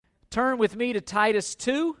turn with me to Titus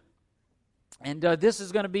 2, and this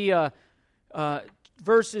is going to be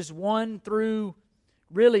verses 1 through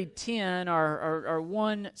really 10, our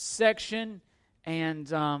one section, and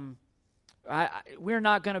we're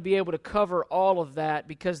not going to be able to cover all of that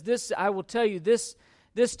because this, I will tell you, this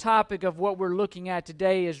topic of what we're looking at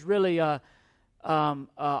today is really a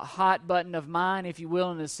hot button of mine, if you will,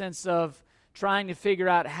 in the sense of trying to figure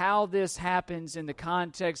out how this happens in the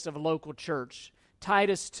context of a local church.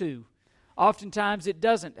 Titus 2. Oftentimes it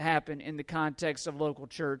doesn't happen in the context of local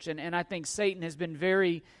church, and I think Satan has been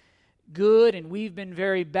very good and we've been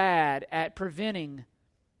very bad at preventing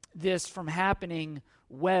this from happening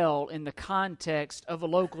well in the context of a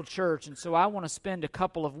local church. And so I want to spend a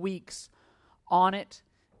couple of weeks on it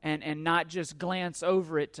and not just glance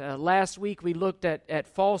over it. Last week we looked at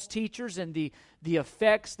false teachers and the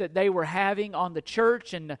effects that they were having on the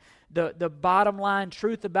church, and the bottom line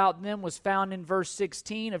truth about them was found in verse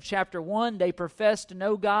 16 of chapter 1. They profess to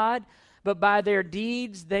know God, but by their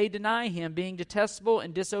deeds they deny Him, being detestable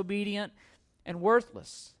and disobedient and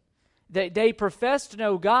worthless. They profess to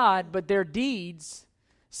know God, but their deeds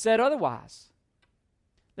said otherwise.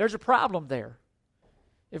 There's a problem there.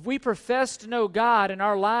 If we profess to know God and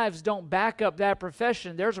our lives don't back up that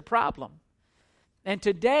profession, there's a problem. And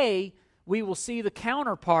today, we will see the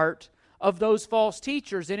counterpart of those false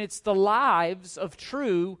teachers, and it's the lives of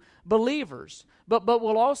true believers. But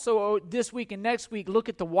we'll also, this week and next week, look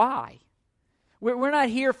at the why. We're not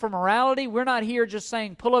here for morality. We're not here just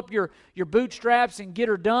saying, pull up your bootstraps and get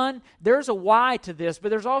her done. There's a why to this,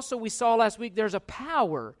 but there's also, we saw last week, there's a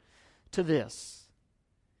power to this.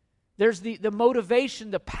 There's the motivation,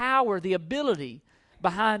 the power, the ability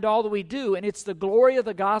behind all that we do, and it's the glory of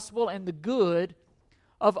the gospel and the good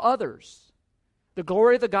of others. The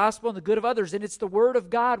glory of the gospel and the good of others, and it's the Word of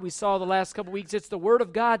God we saw the last couple of weeks. It's the Word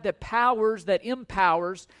of God that powers, that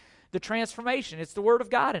empowers the transformation. It's the Word of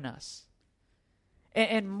God in us.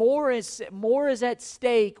 And more is at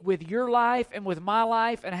stake with your life and with my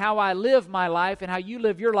life and how I live my life and how you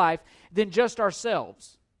live your life than just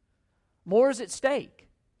ourselves. More is at stake.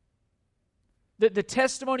 The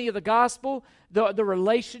testimony of the gospel, the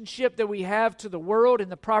relationship that we have to the world in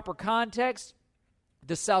the proper context,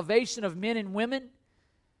 the salvation of men and women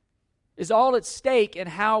is all at stake in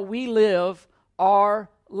how we live our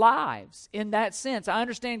lives. In that sense, I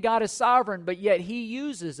understand God is sovereign, but yet He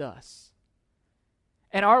uses us.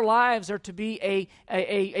 And our lives are to be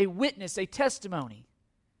a witness, a testimony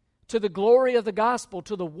to the glory of the gospel,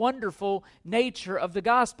 to the wonderful nature of the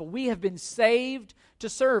gospel. We have been saved to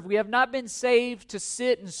serve. We have not been saved to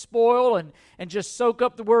sit and spoil and just soak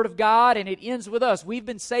up the Word of God and it ends with us. We've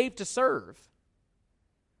been saved to serve.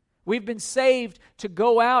 We've been saved to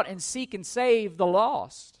go out and seek and save the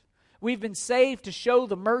lost. We've been saved to show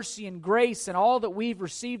the mercy and grace and all that we've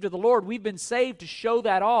received of the Lord. We've been saved to show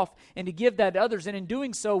that off and to give that to others. And in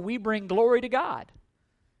doing so, we bring glory to God.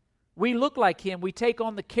 We look like Him. We take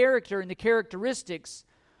on the character and the characteristics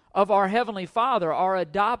of our Heavenly Father, our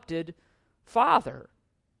adopted Father.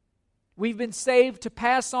 We've been saved to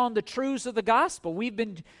pass on the truths of the gospel. We've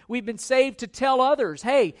been saved to tell others,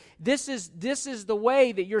 hey, this is the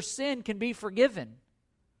way that your sin can be forgiven.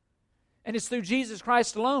 And it's through Jesus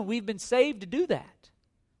Christ alone. We've been saved to do that.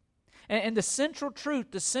 And the central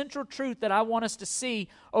truth that I want us to see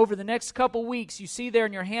over the next couple weeks, you see there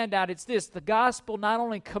in your handout, it's this: the gospel not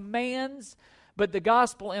only commands, but the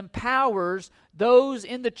gospel empowers those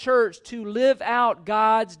in the church to live out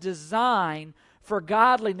God's design for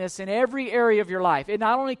godliness in every area of your life. It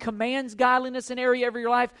not only commands godliness in every area of your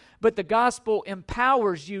life, but the gospel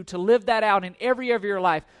empowers you to live that out in every area of your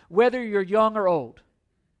life, whether you're young or old.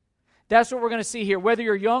 That's what we're going to see here, whether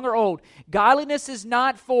you're young or old. Godliness is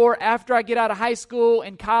not for after I get out of high school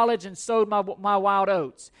and college and sowed my wild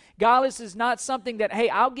oats. Godliness is not something that, hey,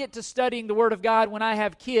 I'll get to studying the Word of God when I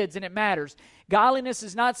have kids and it matters. Godliness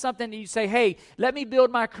is not something that you say, hey, let me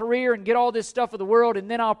build my career and get all this stuff of the world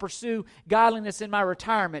and then I'll pursue godliness in my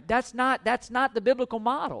retirement. That's not the biblical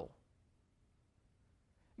model.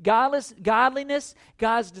 Godliness,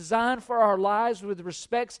 God's design for our lives with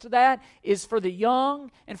respects to that, is for the young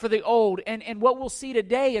and for the old. And what we'll see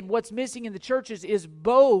today and what's missing in the churches is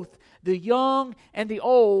both the young and the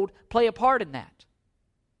old play a part in that.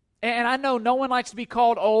 And I know no one likes to be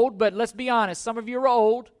called old, but let's be honest, some of you are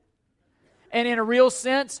old. And in a real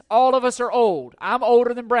sense, all of us are old. I'm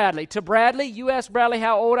older than Bradley. To Bradley, you ask Bradley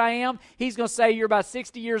how old I am, he's going to say you're about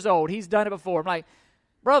 60 years old. He's done it before. I'm like,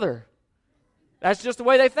 brother, that's just the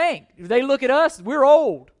way they think. If they look at us, we're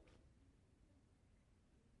old.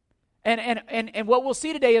 And what we'll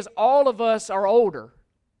see today is all of us are older.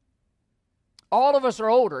 All of us are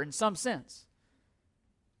older in some sense.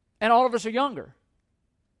 and all of us are younger.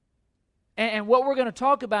 And what we're going to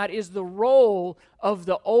talk about is the role of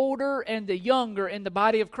the older and the younger in the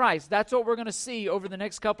body of Christ. That's what we're going to see over the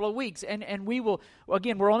next couple of weeks. And we will,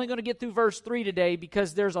 again, we're only going to get through verse 3 today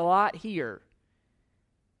because there's a lot here.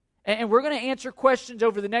 And we're going to answer questions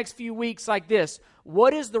over the next few weeks like this.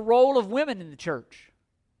 What is the role of women in the church?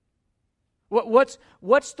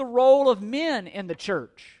 What's the role of men in the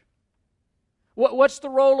church? What's the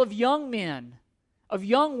role of young men, of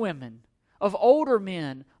young women, of older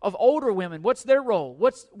men, of older women? What's their role?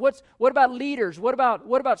 What about leaders? What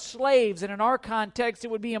about slaves? And in our context,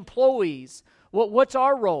 it would be employees. What's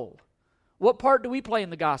our role? What part do we play in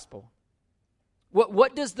the gospel?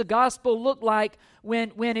 What does the gospel look like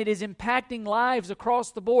when it is impacting lives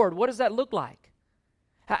across the board? What does that look like?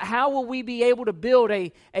 How will we be able to build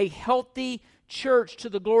a healthy church to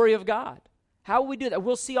the glory of God? How will we do that?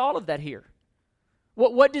 We'll see all of that here.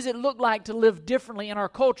 What does it look like to live differently in our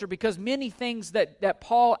culture? Because many things that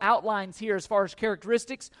Paul outlines here as far as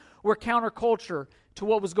characteristics were counterculture to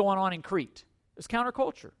what was going on in Crete. It was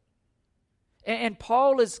counterculture. And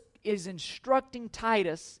Paul is instructing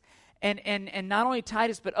Titus, and not only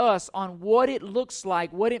Titus but us, on what it looks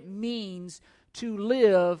like, what it means to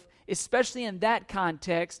live, especially in that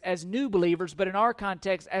context as new believers, but in our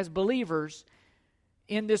context as believers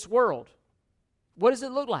in this world. What does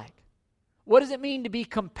it look like? What does it mean to be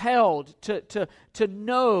compelled to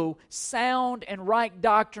know sound and right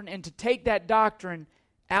doctrine and to take that doctrine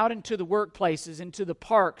out into the workplaces, into the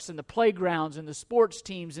parks and the playgrounds and the sports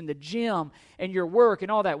teams and the gym and your work and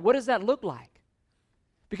all that? What does that look like?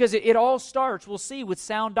 Because it all starts, we'll see, with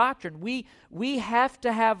sound doctrine. We have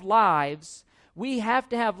to have lives. We have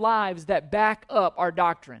to have lives that back up our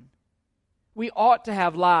doctrine. We ought to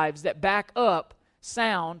have lives that back up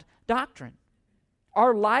sound doctrine.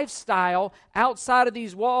 Our lifestyle outside of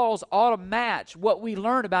these walls ought to match what we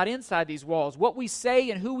learn about inside these walls. What we say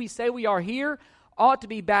and who we say we are here ought to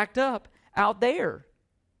be backed up out there.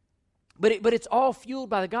 But it's all fueled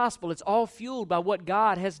by the gospel. It's all fueled by what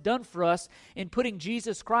God has done for us in putting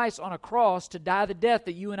Jesus Christ on a cross to die the death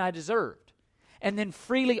that you and I deserved, and then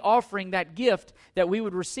freely offering that gift that we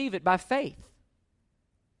would receive it by faith.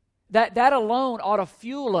 That alone ought to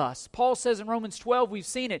fuel us. Paul says in Romans 12, we've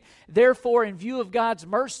seen it. Therefore, in view of God's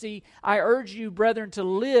mercy, I urge you, brethren, to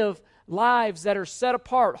live lives that are set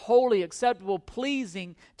apart, holy, acceptable,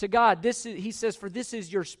 pleasing to God. He says, for this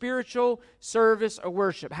is your spiritual service or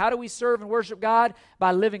worship. How do we serve and worship God?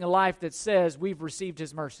 By living a life that says we've received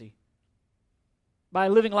His mercy. By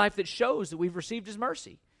living a life that shows that we've received His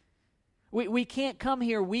mercy. We can't come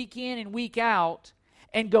here week in and week out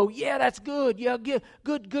and go, yeah, that's good. Yeah,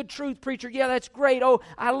 good truth, preacher. Yeah, that's great. Oh,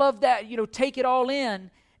 I love that. Take it all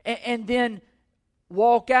in, and then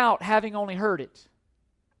walk out having only heard it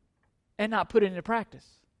and not put it into practice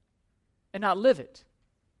and not live it.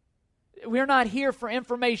 We're not here for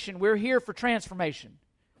information. We're here for transformation.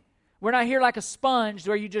 We're not here like a sponge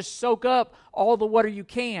where you just soak up all the water you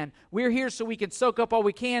can. We're here so we can soak up all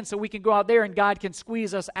we can so we can go out there and God can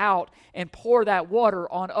squeeze us out and pour that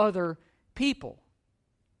water on other people.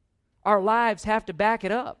 Our lives have to back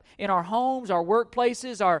it up. In our homes, our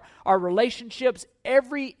workplaces, our relationships,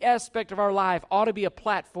 every aspect of our life ought to be a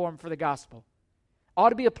platform for the gospel. Ought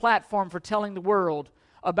to be a platform for telling the world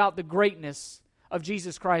about the greatness of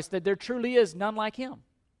Jesus Christ, that there truly is none like Him.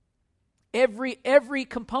 Every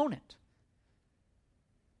component.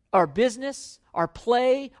 Our business, our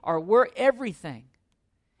play, our work, everything.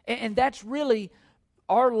 And that's really,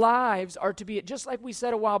 our lives are to be, just like we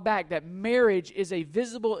said a while back, that marriage is a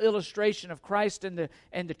visible illustration of Christ and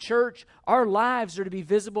the church. Our lives are to be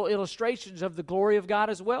visible illustrations of the glory of God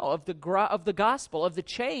as well, of the gospel, of the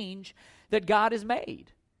change that God has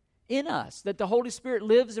made in us, that the Holy Spirit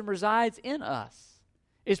lives and resides in us,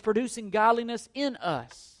 is producing godliness in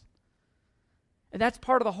us. And that's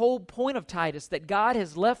part of the whole point of Titus, that God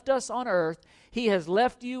has left us on earth. He has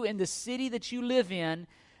left you in the city that you live in,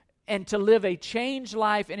 and to live a changed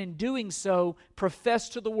life, and in doing so, profess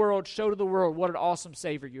to the world, show to the world what an awesome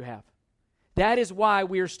Savior you have. That is why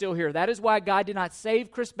we are still here. That is why God did not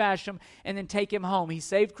save Chris Basham and then take him home. He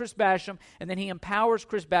saved Chris Basham, and then He empowers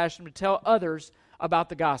Chris Basham to tell others about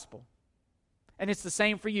the gospel. And it's the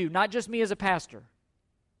same for you, not just me as a pastor.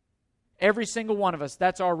 Every single one of us,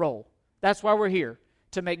 that's our role. That's why we're here,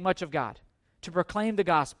 to make much of God, to proclaim the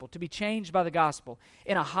gospel, to be changed by the gospel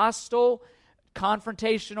in a hostile,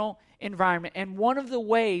 confrontational environment. And one of the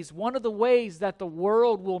ways that the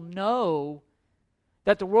world will know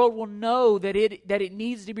that it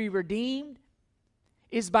needs to be redeemed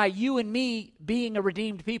is by you and me being a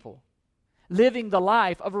redeemed people, living the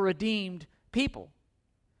life of a redeemed people.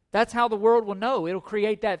 That's how the world will know. It'll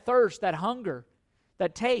create that thirst, that hunger,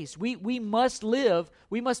 that taste. We must live,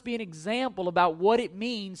 we must be an example about what it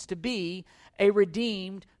means to be a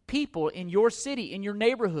redeemed people in your city, in your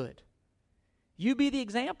neighborhood. You be the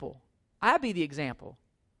example. I be the example.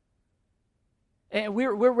 And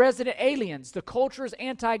we're resident aliens. The culture is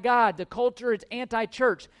anti-God. The culture is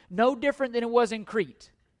anti-church. No different than it was in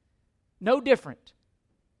Crete. No different.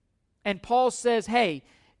 And Paul says, hey,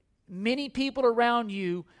 many people around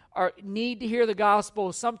you need to hear the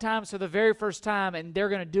gospel sometimes for the very first time, and they're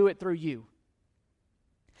going to do it through you.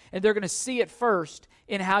 And they're going to see it first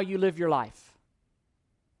in how you live your life.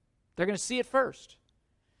 They're going to see it first.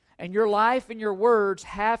 And your life and your words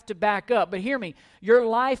have to back up. But hear me, your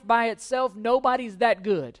life by itself, nobody's that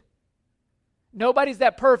good. Nobody's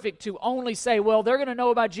that perfect to only say, well, they're going to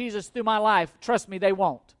know about Jesus through my life. Trust me, they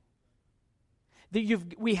won't.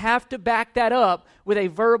 We have to back that up with a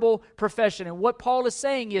verbal profession. And what Paul is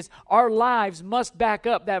saying is our lives must back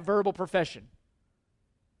up that verbal profession.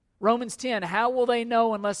 Romans 10, how will they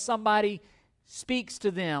know unless somebody speaks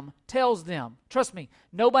to them, tells them? Trust me,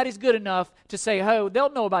 nobody's good enough to say, oh,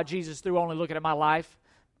 they'll know about Jesus through only looking at my life.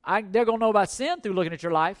 They're going to know about sin through looking at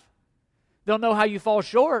your life. They'll know how you fall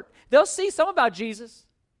short. They'll see some about Jesus,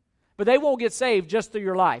 but they won't get saved just through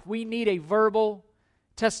your life. We need a verbal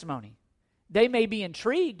testimony. They may be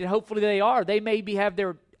intrigued, and hopefully they are. They may have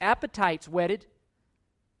their appetites whetted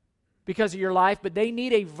because of your life, but they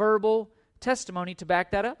need a verbal testimony to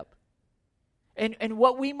back that up. And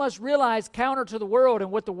what we must realize, counter to the world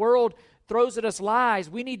and what the world throws at us lies,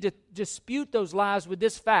 we need to dispute those lies with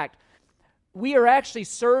this fact. We are actually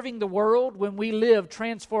serving the world when we live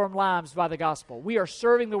transformed lives by the gospel. We are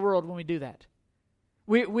serving the world when we do that.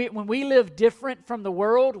 When we live different from the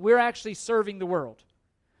world, we're actually serving the world.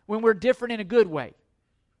 When we're different in a good way.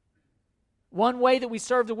 One way that we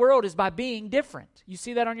serve the world is by being different. You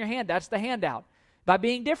see that on your hand. That's the handout. By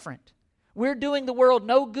being different. We're doing the world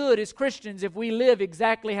no good as Christians if we live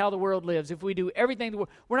exactly how the world lives. If we do everything the world,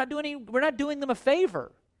 we're not doing them a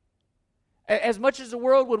favor. As much as the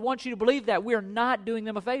world would want you to believe that, we are not doing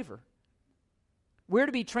them a favor. We're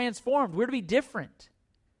to be transformed. We're to be different.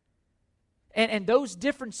 And those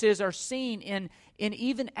differences are seen in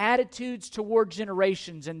even attitudes toward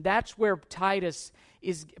generations. And that's where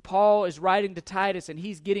Paul is writing to Titus, and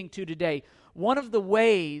he's getting to today. One of the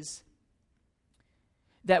ways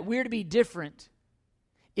that we're to be different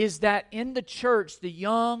is that in the church, the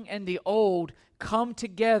young and the old come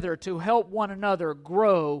together to help one another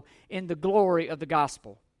grow in the glory of the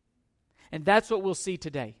gospel. And that's what we'll see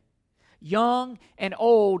today. Young and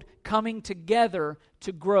old coming together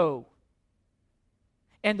to grow.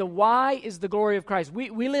 And the why is the glory of Christ.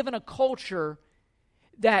 We live in a culture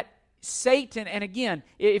that Satan, and again,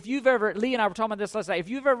 if you've ever, Lee and I were talking about this last night, if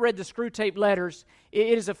you've ever read the Screw Tape Letters,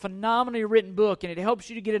 it is a phenomenally written book, and it helps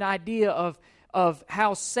you to get an idea of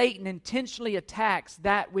how Satan intentionally attacks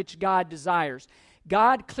that which God desires.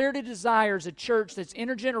 God clearly desires a church that's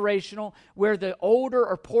intergenerational, where the older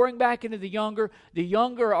are pouring back into the younger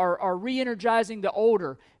are re-energizing the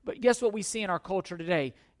older. But guess what we see in our culture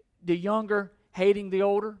today? The younger hating the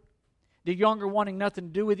older, the younger wanting nothing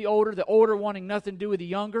to do with the older wanting nothing to do with the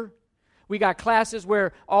younger. We got classes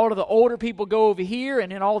where all of the older people go over here, and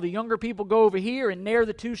then all the younger people go over here, and ne'er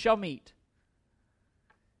the two shall meet.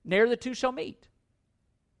 Ne'er the two shall meet.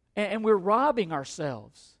 And we're robbing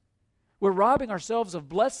ourselves. We're robbing ourselves of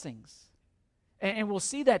blessings. And we'll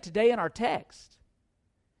see that today in our text.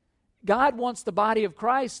 God wants the body of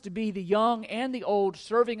Christ to be the young and the old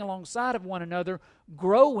serving alongside of one another,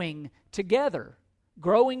 growing together.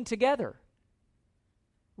 Growing together.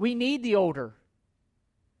 We need the older.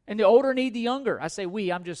 And the older need the younger. I say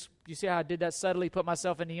we, you see how I did that subtly, put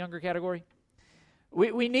myself in the younger category?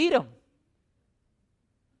 We need them.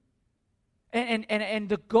 And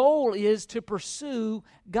the goal is to pursue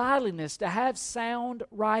godliness, to have sound,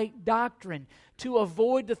 right doctrine, to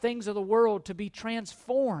avoid the things of the world, to be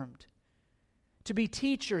transformed, to be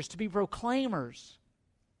teachers, to be proclaimers.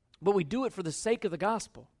 But we do it for the sake of the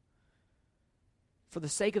gospel. For the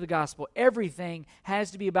sake of the gospel. Everything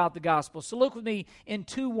has to be about the gospel. So look with me in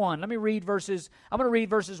 2:1. Let me read verses. I'm going to read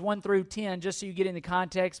verses 1 through 10 just so you get in the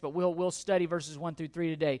context, but we'll study verses 1 through 3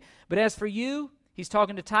 today. But as for you, he's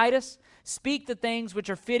talking to Titus, speak the things which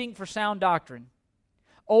are fitting for sound doctrine.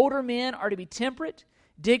 Older men are to be temperate,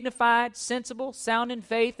 dignified, sensible, sound in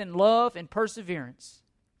faith and love and perseverance.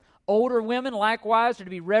 Older women likewise are to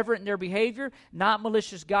be reverent in their behavior, not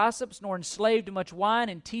malicious gossips, nor enslaved to much wine,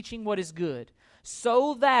 and teaching what is good.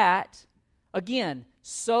 So that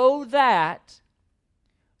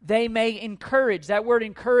they may encourage. That word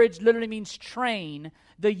encourage literally means train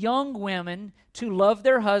the young women to love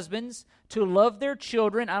their husbands, to love their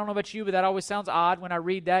children. I don't know about you, but that always sounds odd when I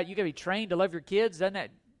read that. You got to be trained to love your kids, doesn't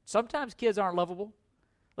that? Sometimes kids aren't lovable.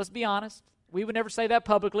 Let's be honest. We would never say that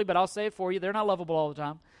publicly, but I'll say it for you. They're not lovable all the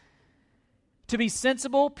time. To be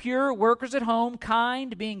sensible, pure, workers at home,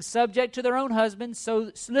 kind, being subject to their own husbands.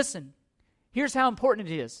 So listen, here's how important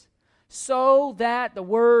it is. So that the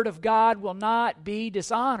word of God will not be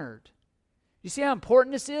dishonored. You see how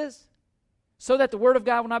important this is? So that the word of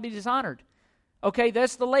God will not be dishonored. Okay,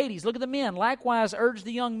 that's the ladies. Look at the men. Likewise, urge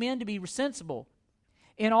the young men to be sensible.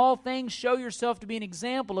 In all things, show yourself to be an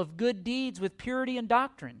example of good deeds with purity and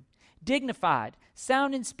doctrine. Dignified,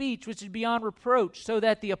 sound in speech, which is beyond reproach, so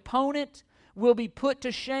that the opponent will be put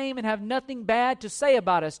to shame and have nothing bad to say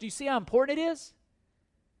about us. Do you see how important it is?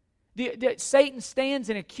 Satan stands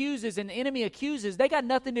and accuses, and the enemy accuses. They got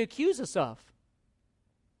nothing to accuse us of.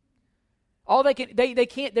 All they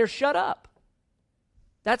can't, they're shut up.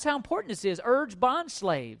 That's how important this is. Urge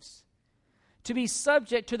bondslaves to be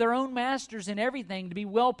subject to their own masters in everything, to be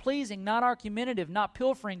well-pleasing, not argumentative, not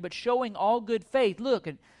pilfering, but showing all good faith. Look,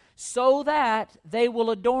 so that they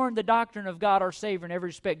will adorn the doctrine of God our Savior in every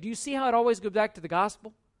respect. Do you see how it always goes back to the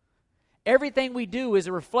gospel? Everything we do is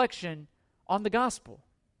a reflection on the gospel,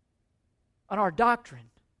 on our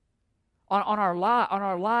doctrine, on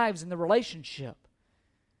our lives and the relationship.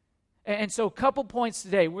 And so a couple points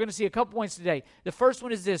today. We're going to see a couple points today. The first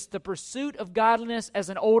one is this: the pursuit of godliness as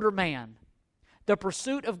an older man. The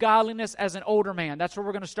pursuit of godliness as an older man. That's where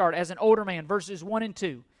we're going to start, as an older man, verses 1 and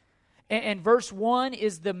 2. And verse 1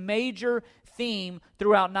 is the major theme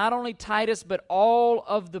throughout not only Titus, but all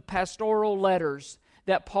of the pastoral letters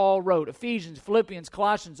that Paul wrote. Ephesians, Philippians,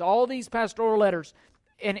 Colossians, all these pastoral letters.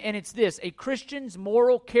 And it's this: a Christian's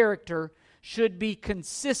moral character should be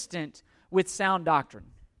consistent with sound doctrine.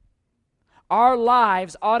 Our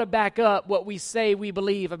lives ought to back up what we say we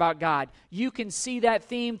believe about God. You can see that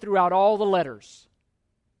theme throughout all the letters.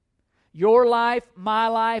 Your life, my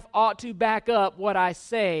life, ought to back up what I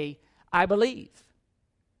say I believe.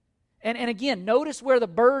 And again, notice where the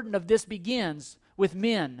burden of this begins: with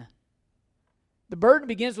men. The burden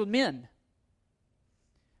begins with men.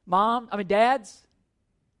 Dads,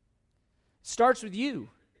 starts with you.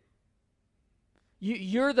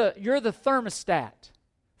 You're the thermostat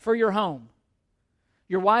for your home.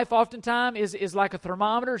 Your wife oftentimes is like a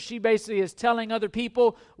thermometer. She basically is telling other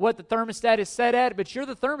people what the thermostat is set at, but you're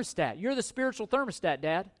the thermostat. You're the spiritual thermostat,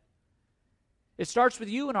 Dad. It starts with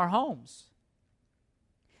you in our homes.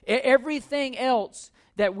 Everything else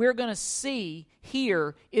that we're going to see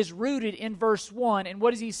here is rooted in verse 1. And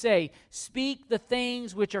what does he say? Speak the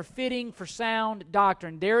things which are fitting for sound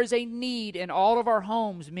doctrine. There is a need in all of our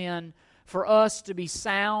homes, men, for us to be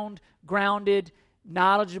sound, grounded,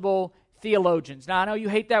 knowledgeable theologians. Now, I know you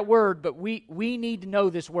hate that word, but we need to know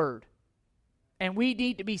this word. And we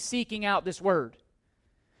need to be seeking out this word.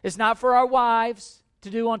 It's not for our wives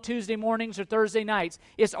to do on Tuesday mornings or Thursday nights.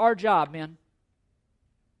 It's our job, men.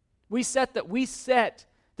 We set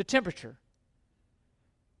the temperature.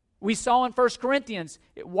 We saw in 1 Corinthians,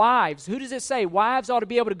 wives, who does it say? Wives ought to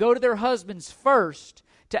be able to go to their husbands first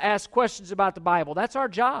to ask questions about the Bible. That's our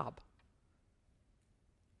job.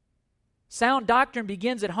 Sound doctrine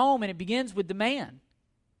begins at home, and it begins with the man.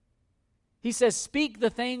 He says, speak the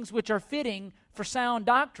things which are fitting for sound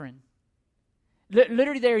doctrine.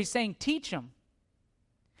 Literally there he's saying, teach them.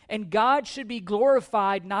 And God should be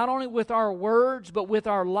glorified not only with our words, but with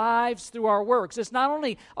our lives through our works. It's not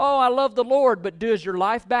only, oh, I love the Lord, but does your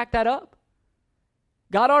life back that up?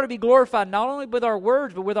 God ought to be glorified not only with our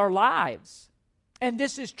words, but with our lives. And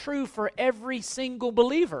this is true for every single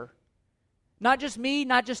believer. Not just me,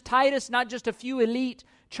 not just Titus, not just a few elite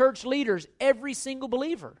church leaders, every single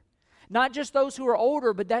believer. Not just those who are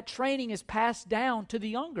older, but that training is passed down to the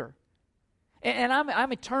younger. And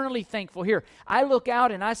I'm eternally thankful here. I look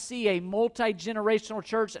out and I see a multi-generational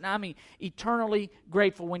church, and I'm eternally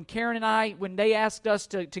grateful. When Karen and I, when they asked us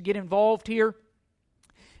to get involved here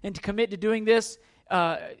and to commit to doing this,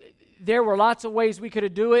 there were lots of ways we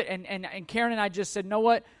could do it, and Karen and I just said, know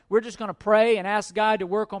what? We're just going to pray and ask God to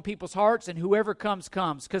work on people's hearts, and whoever comes,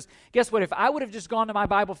 comes. Because guess what? If I would have just gone to my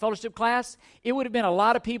Bible fellowship class, it would have been a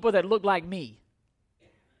lot of people that looked like me.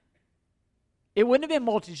 It wouldn't have been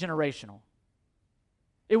multi-generational.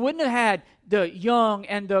 It wouldn't have had the young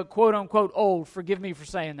and the quote-unquote old. Forgive me for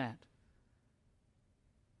saying that.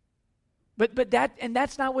 But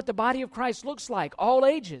that's not what the body of Christ looks like. All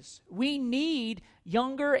ages. We need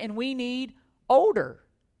younger and we need older.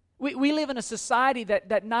 We live in a society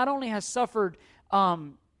that not only has suffered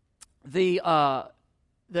the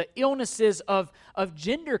illnesses of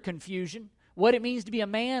gender confusion, What it means to be a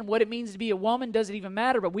man, what it means to be a woman, doesn't even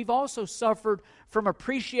matter. But we've also suffered from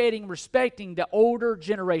appreciating, respecting the older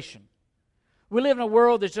generation. We live in a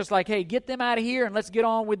world that's just like, hey, get them out of here and let's get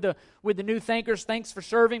on with the new thinkers. Thanks for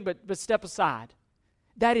serving, but step aside.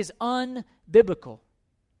 That is unbiblical.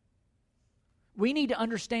 We need to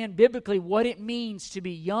understand biblically what it means to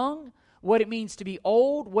be young, what it means to be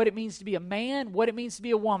old, what it means to be a man, what it means to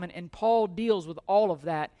be a woman. And Paul deals with all of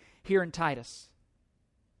that here in Titus.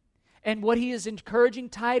 And what he is encouraging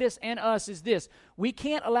Titus and us is this: we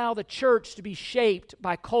can't allow the church to be shaped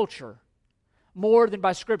by culture more than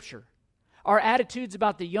by Scripture. Our attitudes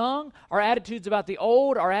about the young, our attitudes about the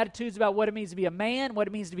old, our attitudes about what it means to be a man, what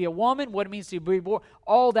it means to be a woman, what it means to be born,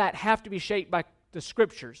 all that have to be shaped by the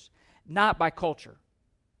Scriptures, not by culture.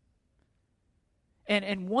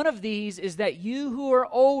 And one of these is that you who are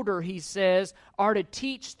older, he says, are to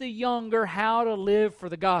teach the younger how to live for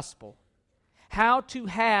the gospel. How to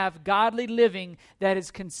have godly living that is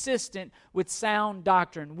consistent with sound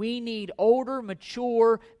doctrine. We need older,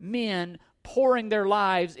 mature men pouring their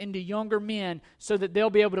lives into younger men so that they'll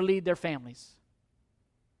be able to lead their families.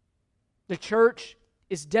 The church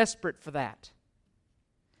is desperate for that.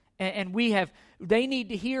 And they need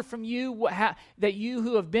to hear from you that you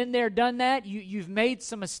who have been there, done that, you've made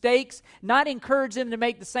some mistakes. Not encourage them to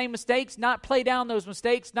make the same mistakes, not play down those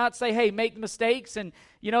mistakes, not say, hey, make the mistakes and,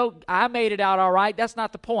 I made it out all right. That's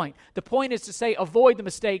not the point. The point is to say avoid the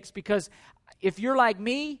mistakes, because if you're like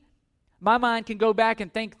me, my mind can go back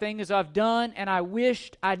and think things I've done and I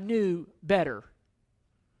wished I knew better.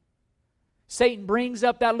 Satan brings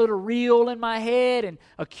up that little reel in my head and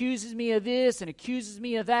accuses me of this and accuses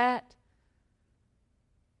me of that.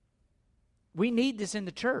 We need this in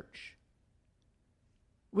the church.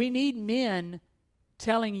 We need men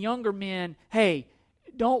telling younger men, hey,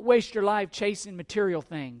 don't waste your life chasing material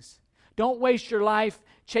things. Don't waste your life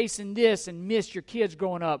chasing this and miss your kids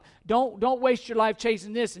growing up. Don't waste your life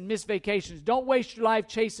chasing this and miss vacations. Don't waste your life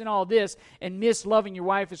chasing all this and miss loving your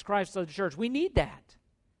wife as Christ loved the church. We need that.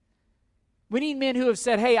 We need men who have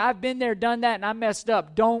said, hey, I've been there, done that, and I messed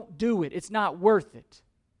up. Don't do it. It's not worth it.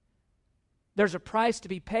 There's a price to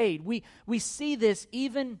be paid. We see this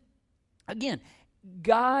even, again,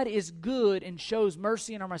 God is good and shows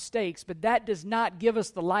mercy in our mistakes, but that does not give us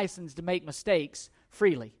the license to make mistakes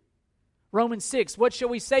freely. Romans 6, what shall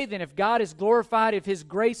we say then? If God is glorified, if His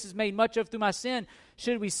grace is made much of through my sin,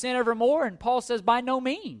 should we sin evermore? And Paul says, by no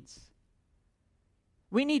means.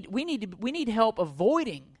 We need help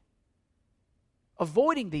avoiding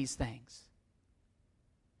these things.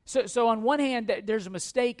 So on one hand, there's a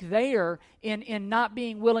mistake there in not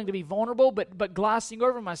being willing to be vulnerable, but glossing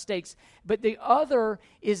over mistakes. But the other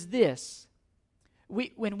is this.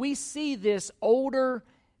 When we see this older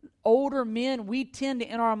men, we tend to,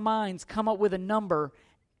 in our minds, come up with a number,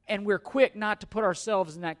 and we're quick not to put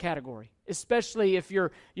ourselves in that category. Especially if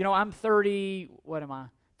you're, I'm 30,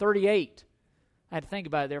 38. I had to think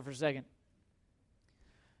about it there for a second.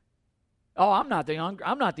 Oh, I'm not the younger.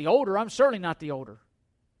 I'm not the older. I'm certainly not the older.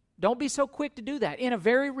 Don't be so quick to do that. In a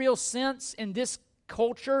very real sense, in this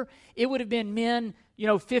culture, it would have been men,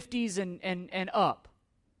 50s and up.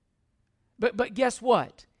 But guess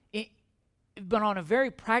what? But on a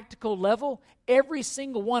very practical level, every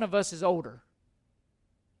single one of us is older.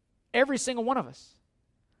 Every single one of us.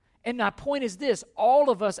 And my point is this: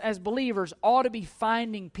 all of us as believers ought to be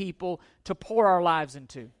finding people to pour our lives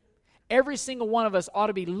into. Every single one of us ought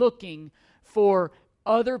to be looking for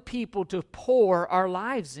other people to pour our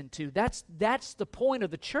lives into. That's the point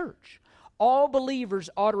of the church. All believers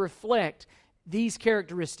ought to reflect these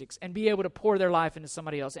characteristics and be able to pour their life into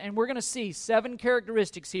somebody else. And we're going to see 7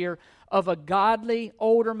 characteristics here of a godly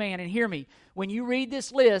older man. And hear me, when you read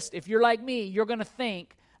this list, if you're like me, you're going to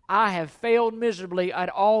think, I have failed miserably at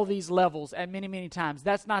all these levels at many, many times.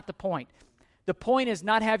 That's not the point. The point is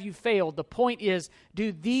not have you failed. The point is,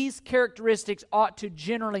 do these characteristics ought to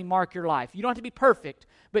generally mark your life? You don't have to be perfect,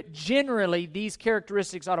 but generally these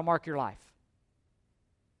characteristics ought to mark your life.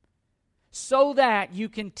 So that you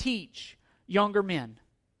can teach younger men.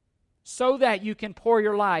 So that you can pour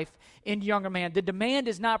your life into younger men. The demand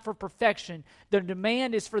is not for perfection. The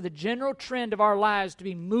demand is for the general trend of our lives to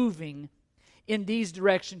be moving in these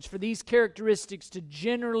directions, for these characteristics to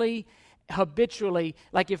generally, habitually,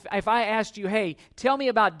 like if I asked you, hey, tell me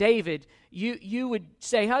about David, you would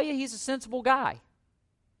say, oh yeah, he's a sensible guy.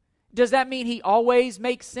 Does that mean he always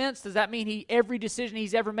makes sense? Does that mean every decision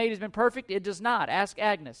he's ever made has been perfect? It does not. Ask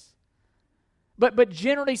Agnes. But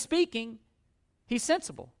generally speaking, he's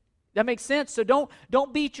sensible. That makes sense. So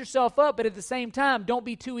don't beat yourself up, but at the same time, don't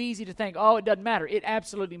be too easy to think, oh, it doesn't matter. It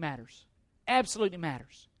absolutely matters. Absolutely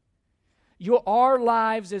matters. Our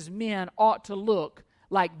lives as men ought to look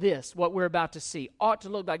like this, what we're about to see. Ought to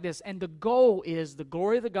look like this. And the goal is the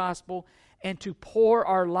glory of the gospel and to pour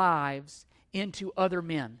our lives into other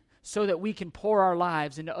men so that we can pour our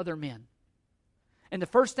lives into other men. And the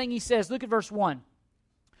first thing he says, look at verse 1.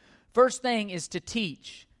 First thing is to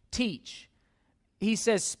teach. Teach. He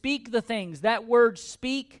says, speak the things. That word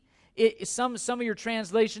speak, some of your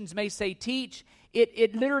translations may say teach.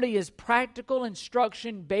 It literally is practical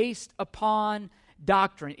instruction based upon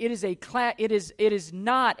doctrine. It is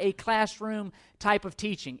not a classroom type of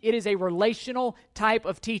teaching. It is a relational type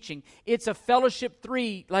of teaching. It's a fellowship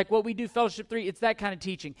 3, like what we do fellowship 3. It's that kind of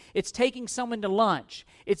teaching. It's taking someone to lunch.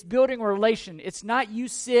 It's building a relation. It's not you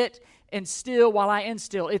sit and still while I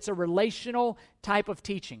instill. It's a relational type of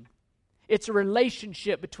teaching. It's a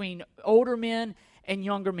relationship between older men and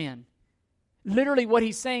younger men. Literally what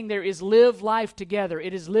he's saying there is live life together.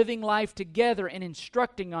 It is living life together and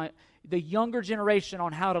instructing the younger generation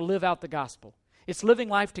on how to live out the gospel. It's living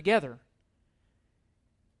life together.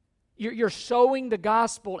 You're sowing the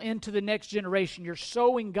gospel into the next generation. You're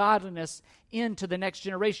sowing godliness into the next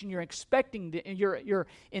generation. You're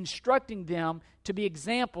instructing them to be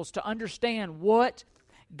examples, to understand what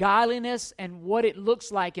godliness and what it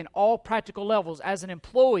looks like in all practical levels as an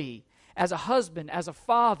employee, as a husband, as a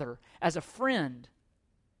father, as a friend.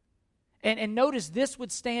 And notice this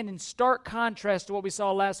would stand in stark contrast to what we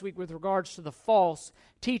saw last week with regards to the false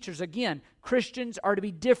teachers. Again, Christians are to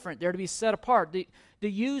be different. They're to be set apart. The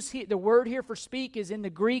word here for speak is in the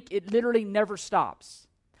Greek. It literally never stops.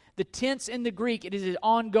 The tense in the Greek, it is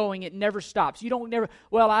ongoing. It never stops. I've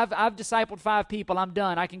discipled 5 people. I'm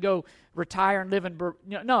done. I can go retire and live in...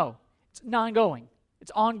 No, it's ongoing.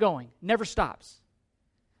 It's ongoing. Never stops.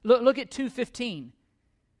 Look at 2:15.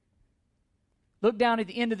 Look down at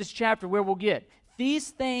the end of this chapter where we'll get. These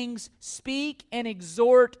things speak and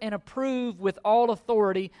exhort and approve with all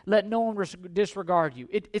authority. Let no one disregard you.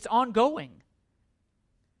 It's ongoing.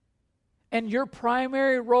 And your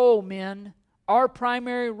primary role, men, our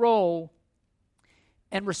primary role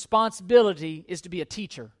and responsibility is to be a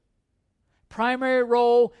teacher. Primary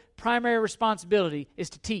role, primary responsibility is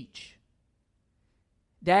to teach.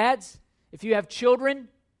 Dads, if you have children,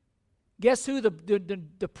 guess who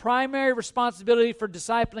the primary responsibility for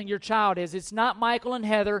discipling your child is? It's not Michael and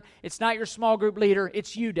Heather. It's not your small group leader.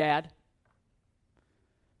 It's you, Dad.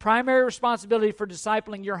 Primary responsibility for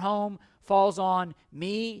discipling your home falls on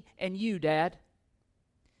me and you, Dad.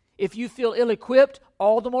 If you feel ill-equipped,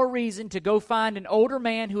 all the more reason to go find an older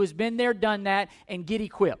man who has been there, done that, and get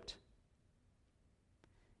equipped.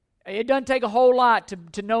 It doesn't take a whole lot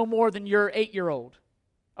to know more than your 8-year-old,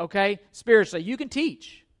 okay? Spiritually, you can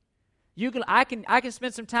teach. I can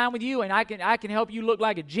spend some time with you, and I can help you look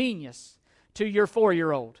like a genius to your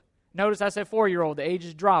 4-year-old. Notice I said 4-year-old. The age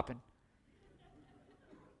is dropping.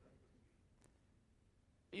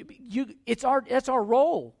 That's our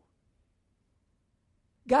role.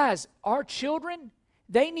 Guys, our children,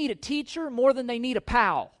 they need a teacher more than they need a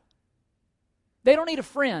pal. They don't need a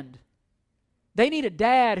friend. They need a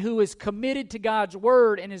dad who is committed to God's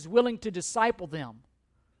word and is willing to disciple them.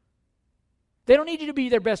 They don't need you to be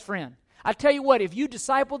their best friend. I tell you what, if you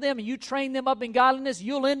disciple them and you train them up in godliness,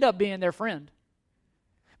 you'll end up being their friend.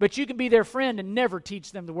 But you can be their friend and never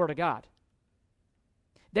teach them the Word of God.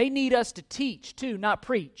 They need us to teach too, not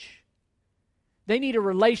preach. They need a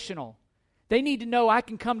relational. They need to know I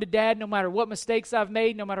can come to Dad no matter what mistakes I've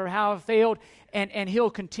made, no matter how I've failed, and He'll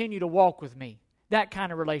continue to walk with me. That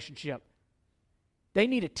kind of relationship. They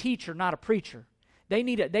need a teacher, not a preacher. They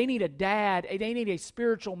need a dad, they need a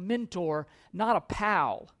spiritual mentor, not a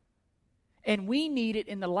pal. And we need it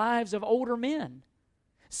in the lives of older men.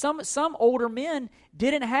 Some older men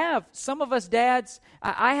didn't have, some of us dads,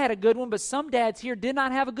 I had a good one, but some dads here did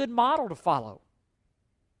not have a good model to follow.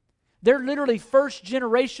 They're literally first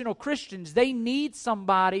generational Christians. They need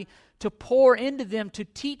somebody to pour into them, to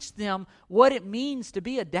teach them what it means to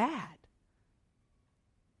be a dad.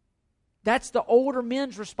 That's the older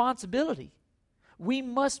men's responsibility. We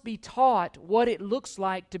must be taught what it looks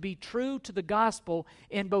like to be true to the gospel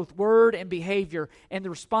in both word and behavior, and the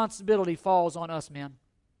responsibility falls on us, men.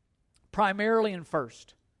 Primarily and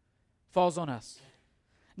first, falls on us.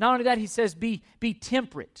 Not only that, he says, be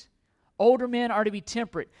temperate. Older men are to be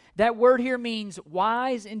temperate. That word here means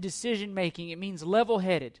wise in decision-making. It means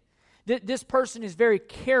level-headed. This person is very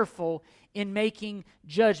careful in making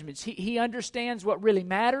judgments. He understands what really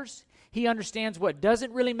matters. He understands what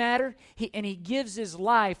doesn't really matter, and he gives his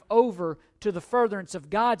life over to the furtherance of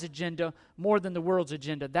God's agenda more than the world's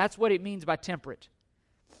agenda. That's what it means by temperate.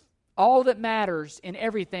 All that matters in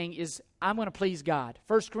everything is I'm going to please God.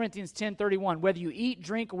 1 Corinthians 10:31, whether you eat,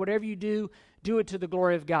 drink, or whatever you do, do it to the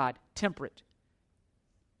glory of God. Temperate.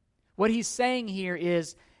 What he's saying here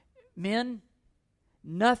is, men,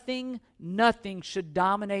 nothing should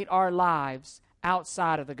dominate our lives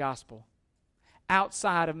outside of the gospel,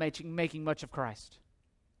 outside of making much of Christ.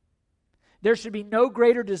 There should be no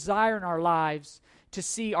greater desire in our lives to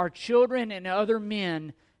see our children and other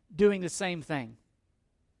men doing the same thing.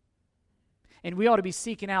 And we ought to be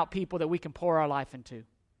seeking out people that we can pour our life into.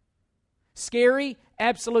 Scary?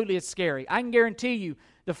 Absolutely it's scary. I can guarantee you,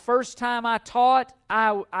 the first time I taught,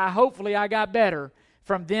 hopefully I got better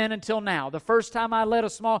from then until now. The first time I led a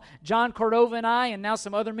small, John Cordova and I, and now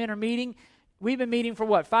some other men are meeting. We've been meeting for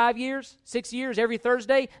what, 5 years, 6 years, every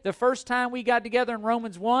Thursday? The first time we got together in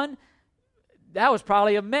Romans 1, that was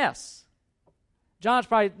probably a mess. John's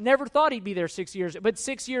probably never thought he'd be there 6 years. But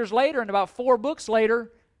 6 years later, and about 4 books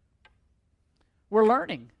later, we're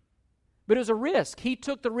learning. But it was a risk. He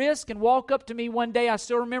took the risk and walked up to me one day, I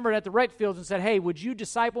still remember it, at the rec fields and said, hey, would you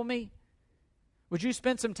disciple me? Would you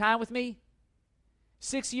spend some time with me?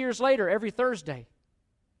 6 years later, every Thursday.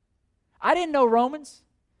 I didn't know Romans.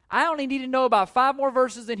 I only needed to know about 5 more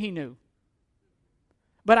verses than he knew.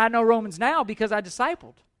 But I know Romans now because I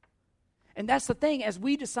discipled. And that's the thing. As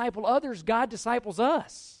we disciple others, God disciples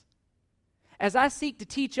us. As I seek to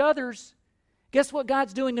teach others, guess what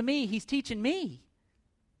God's doing to me? He's teaching me.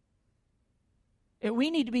 And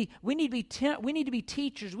we need to be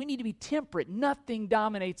teachers. We need to be temperate. Nothing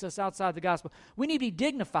dominates us outside the gospel. We need to be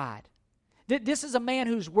dignified. This is a man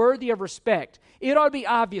who's worthy of respect. It ought to be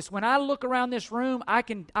obvious. When I look around this room, I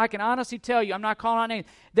can honestly tell you, I'm not calling out names,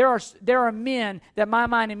 there are men that my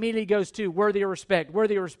mind immediately goes to, worthy of respect,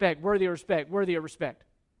 worthy of respect, worthy of respect, worthy of respect.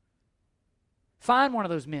 Find one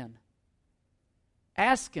of those men.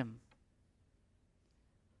 Ask him.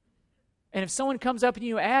 And if someone comes up and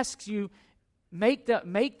you asks you, make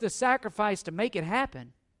the sacrifice to make it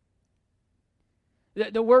happen.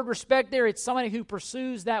 The word respect there, it's somebody who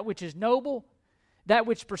pursues that which is noble, that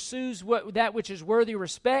which pursues that which is worthy of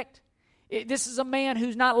respect. This is a man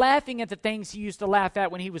who's not laughing at the things he used to laugh at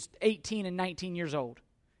when he was 18 and 19 years old.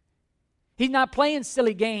 He's not playing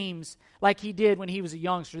silly games like he did when he was a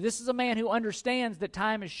youngster. This is a man who understands that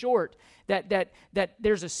time is short, that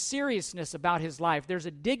there's a seriousness about his life. There's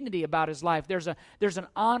a dignity about his life. There's an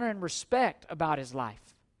honor and respect about his life.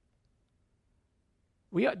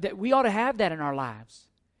 We ought to have that in our lives.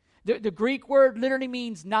 The Greek word literally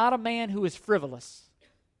means not a man who is frivolous.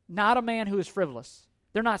 Not a man who is frivolous.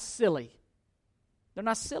 They're not silly. They're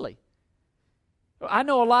not silly. I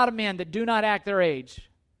know a lot of men that do not act their age.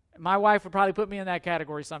 My wife would probably put me in that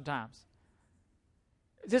category sometimes.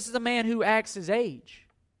 This is a man who acts his age,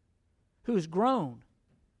 who is grown.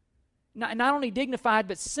 Not only dignified,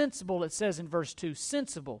 but sensible, it says in verse 2.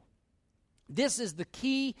 Sensible. This is the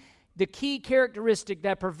key characteristic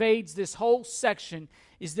that pervades this whole section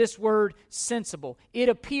is this word sensible. It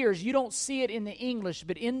appears, you don't see it in the English,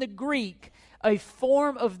 but in the Greek, a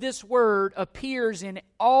form of this word appears in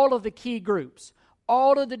all of the key groups.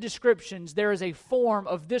 All of the descriptions, there is a form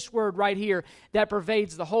of this word right here that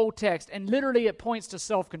pervades the whole text. And literally it points to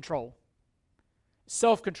self-control.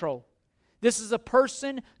 Self-control. This is a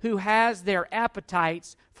person who has their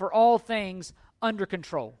appetites for all things under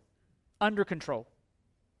control. Under control.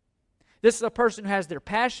 This is a person who has their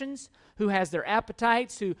passions, who has their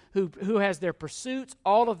appetites, who has their pursuits,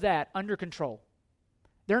 all of that under control.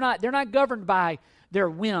 They're not governed by their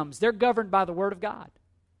whims. They're governed by the Word of God.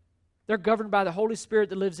 They're governed by the Holy Spirit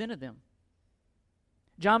that lives into them.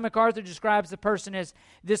 John MacArthur describes the person as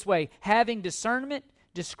this way: having discernment,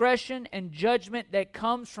 discretion, and judgment that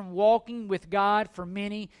comes from walking with God for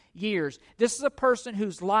many years. This is a person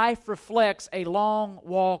whose life reflects a long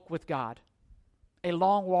walk with God. A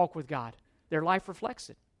long walk with God. Their life reflects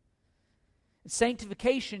it.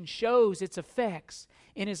 Sanctification shows its effects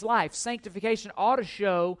in his life. Sanctification ought to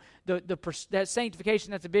show that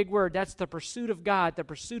sanctification, that's a big word, that's the pursuit of God, the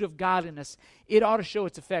pursuit of godliness. It ought to show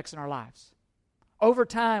its effects in our lives. Over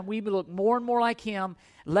time, we look more and more like him,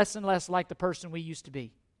 less and less like the person we used to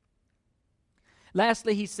be.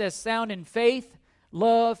 Lastly, he says, sound in faith,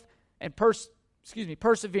 love, and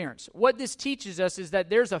perseverance. What this teaches us is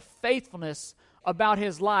that there's a faithfulness about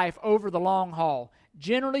his life over the long haul.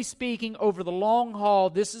 Generally speaking, over the long haul,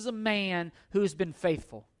 this is a man who has been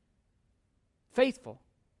faithful. Faithful.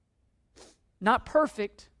 Not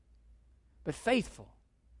perfect, but faithful.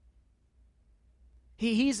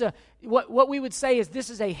 He's what we would say is this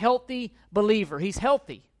is a healthy believer. He's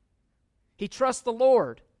healthy. He trusts the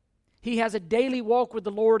Lord. He has a daily walk with the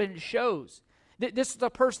Lord, and it shows. This is a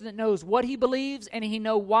person that knows what he believes, and he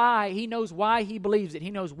knows why he believes it.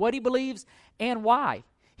 He knows what he believes and why.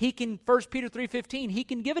 He can, 1 Peter 3:15, he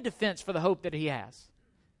can give a defense for the hope that he has.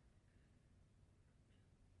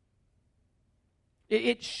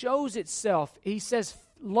 It shows itself. He says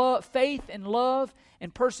faith and love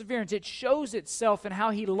and perseverance. It shows itself in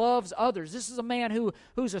how he loves others. This is a man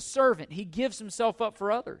who's a servant. He gives himself up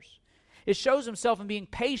for others. It shows himself in being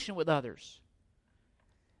patient with others.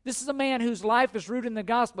 This is a man whose life is rooted in the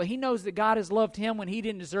gospel. He knows that God has loved him when he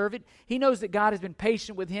didn't deserve it. He knows that God has been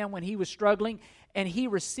patient with him when he was struggling, and he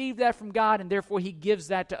received that from God, and therefore he gives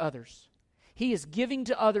that to others. He is giving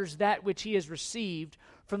to others that which he has received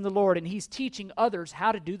from the Lord, and he's teaching others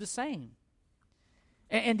how to do the same.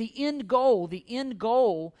 And the end goal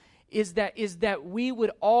is that we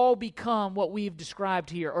would all become what we've described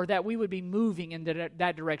here, or that we would be moving in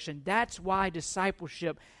that direction. That's why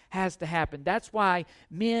discipleship has to happen. That's why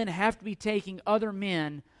men have to be taking other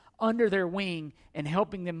men under their wing and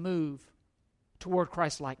helping them move toward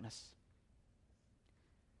Christ-likeness.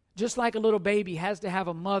 Just like a little baby has to have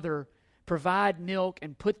a mother provide milk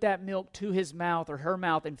and put that milk to his mouth or her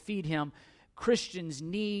mouth and feed him, Christians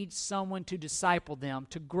need someone to disciple them,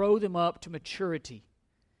 to grow them up to maturity,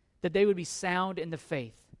 that they would be sound in the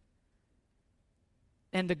faith.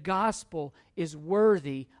 And the gospel is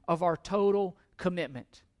worthy of our total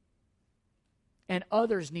commitment. And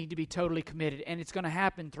others need to be totally committed. And it's going to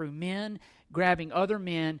happen through men grabbing other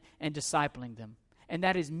men and discipling them. And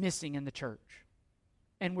that is missing in the church.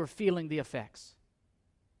 And we're feeling the effects.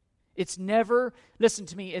 It's never, listen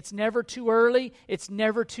to me, it's never too early, it's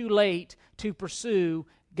never too late to pursue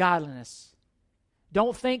godliness.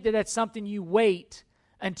 Don't think that that's something you wait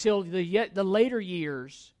until the later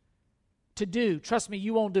years to do. Trust me,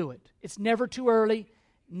 you won't do it. It's never too early,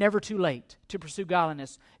 never too late to pursue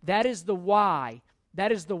godliness. That is the why.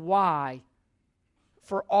 That is the why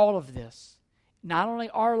for all of this. Not only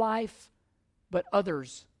our life, but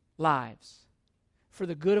others' lives. For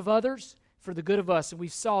the good of others, for the good of us. And we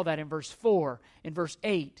saw that in verse 4, in verse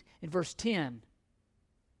 8, in verse 10.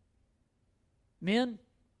 Men,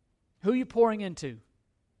 who are you pouring into?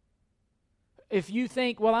 If you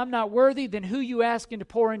think, well, I'm not worthy, then who you asking to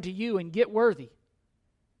pour into you and get worthy?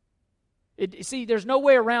 See, there's no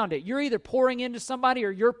way around it. You're either pouring into somebody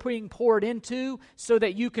or you're being poured into so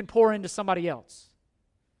that you can pour into somebody else.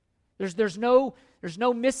 There's no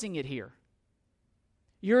missing it here.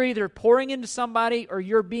 You're either pouring into somebody or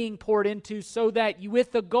you're being poured into so that you,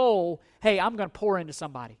 with the goal, hey, I'm going to pour into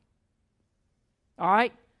somebody. All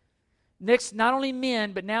right? Next, not only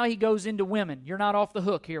men, but now he goes into women. You're not off the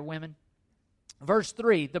hook here, women. Verse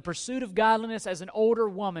 3, the pursuit of godliness as an older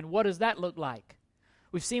woman. What does that look like?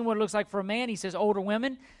 We've seen what it looks like for a man. He says older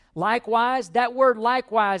women. Likewise, that word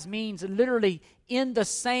likewise means literally in the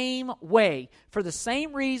same way, for the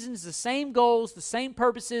same reasons, the same goals, the same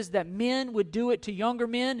purposes that men would do it to younger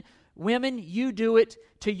men, women, you do it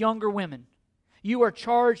to younger women. You are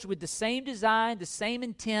charged with the same design, the same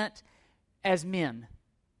intent as men.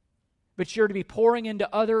 But you're to be pouring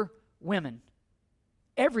into other women.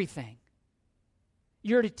 Everything.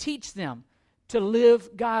 You're to teach them to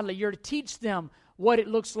live godly. You're to teach them what it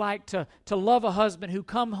looks like to love a husband who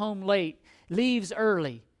comes home late, leaves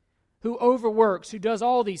early, who overworks, who does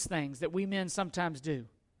all these things that we men sometimes do.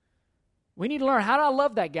 We need to learn, how do I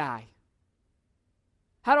love that guy?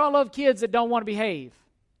 How do I love kids that don't want to behave?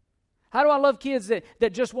 How do I love kids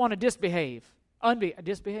that just want to disbehave?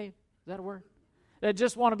 Disbehave? Is that a word? That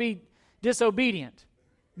just want to be disobedient.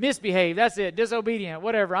 Misbehave, that's it. Disobedient,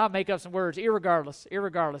 whatever. I'll make up some words. Irregardless,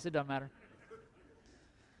 it doesn't matter.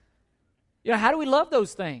 You know, how do we love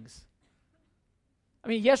those things? I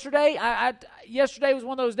mean, yesterday was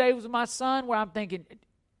one of those days with my son where I'm thinking,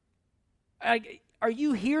 are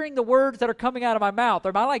you hearing the words that are coming out of my mouth? Or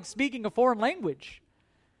am I like speaking a foreign language?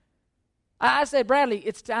 I said, Bradley,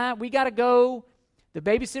 it's time. We got to go. The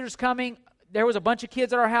babysitter's coming. There was a bunch of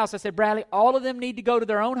kids at our house. I said, Bradley, all of them need to go to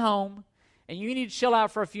their own home, and you need to chill out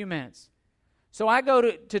for a few minutes. So I go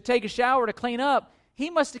to take a shower to clean up. He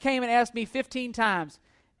must have came and asked me 15 times,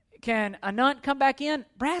 can Anant come back in?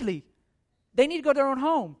 Bradley, they need to go to their own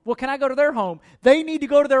home. Well, can I go to their home? They need to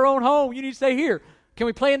go to their own home. You need to stay here. Can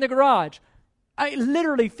we play in the garage?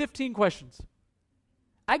 Literally 15 questions.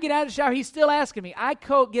 I get out of the shower. He's still asking me. I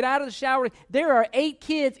get out of the shower. There are 8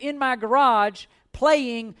 kids in my garage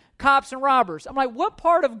playing cops and robbers. I'm like, what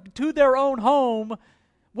part of to their own home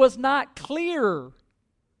was not clear?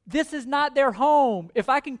 This is not their home. If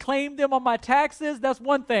I can claim them on my taxes, that's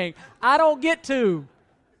one thing. I don't get to.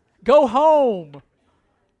 Go home.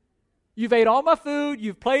 You've ate all my food.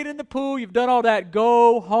 You've played in the pool. You've done all that.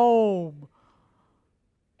 Go home.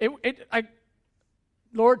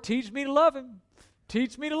 Lord, teach me to love him.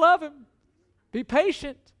 Teach me to love him. Be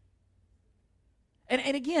patient.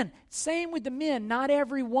 And again, same with the men. Not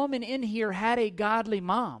every woman in here had a godly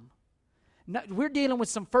mom. We're dealing with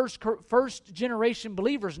some first generation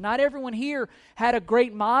believers. Not everyone here had a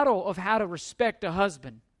great model of how to respect a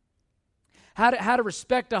husband. How to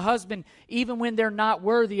respect a husband even when they're not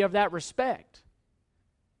worthy of that respect.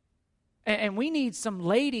 And we need some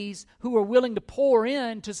ladies who are willing to pour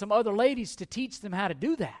in to some other ladies to teach them how to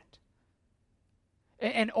do that.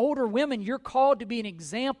 And older women, you're called to be an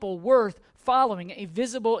example worth following, a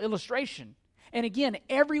visible illustration. And again,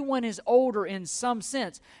 everyone is older in some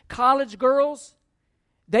sense. College girls,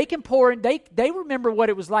 they can pour in. They remember what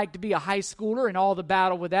it was like to be a high schooler and all the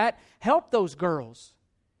battle with that. Help those girls.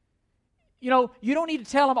 You know, you don't need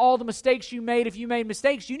to tell them all the mistakes you made if you made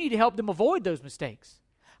mistakes. You need to help them avoid those mistakes.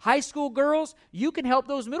 High school girls, you can help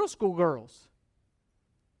those middle school girls.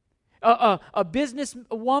 A business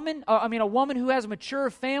woman, a woman who has a mature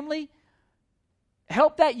family,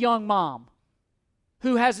 help that young mom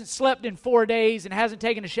who hasn't slept in 4 days and hasn't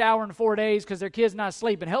taken a shower in 4 days because their kid's not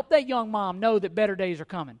sleeping. Help that young mom know that better days are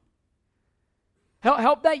coming.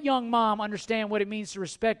 Help that young mom understand what it means to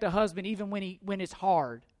respect a husband even when it's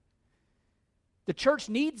hard. The church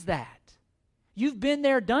needs that. You've been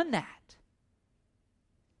there, done that.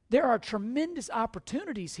 There are tremendous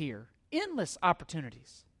opportunities here, endless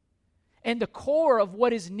opportunities. And the core of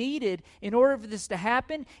what is needed in order for this to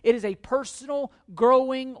happen, it is a personal,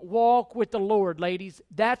 growing walk with the Lord, ladies.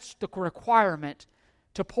 That's the requirement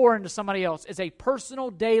to pour into somebody else, is a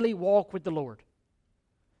personal, daily walk with the Lord.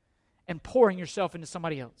 And pouring yourself into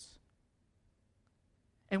somebody else.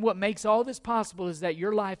 And what makes all this possible is that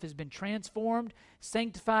your life has been transformed,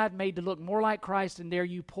 sanctified, made to look more like Christ, and there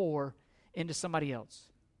you pour into somebody else.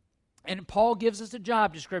 And Paul gives us a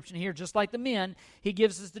job description here, just like the men. He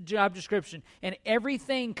gives us the job description. And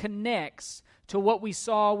everything connects to what we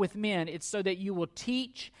saw with men. It's so that you will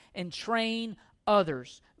teach and train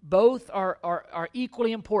others. Both are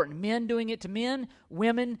equally important. Men doing it to men,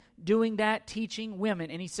 women doing that, teaching women.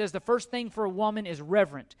 And he says the first thing for a woman is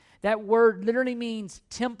reverent. That word literally means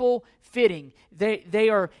temple fitting.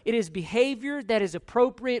 It is behavior that is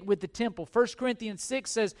appropriate with the temple. 1 Corinthians 6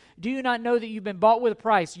 says, do you not know that you've been bought with a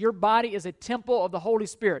price? Your body is a temple of the Holy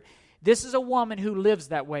Spirit. This is a woman who lives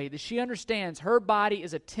that way, that she understands her body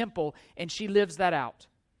is a temple and she lives that out.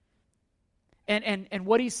 And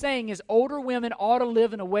what he's saying is older women ought to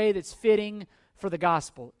live in a way that's fitting for the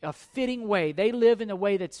gospel, a fitting way. They live in a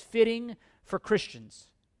way that's fitting for Christians.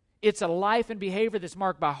 It's a life and behavior that's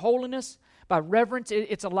marked by holiness, by reverence.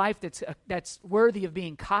 It's a life that's worthy of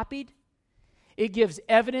being copied. It gives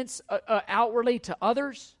evidence outwardly to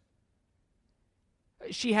others.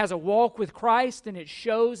 She has a walk with Christ, and it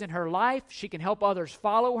shows in her life. She can help others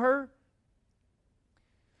follow her.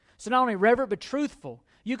 So not only reverent, but truthful.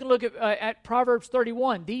 You can look at Proverbs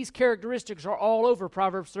 31. These characteristics are all over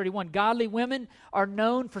Proverbs 31. Godly women are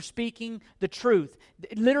known for speaking the truth.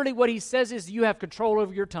 Literally what he says is you have control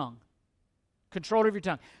over your tongue. Control over your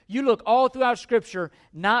tongue. You look all throughout Scripture,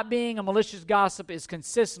 not being a malicious gossip is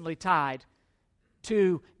consistently tied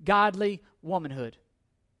to godly womanhood.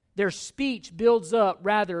 Their speech builds up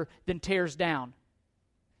rather than tears down.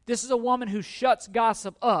 This is a woman who shuts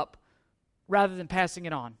gossip up rather than passing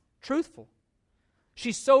it on. Truthful.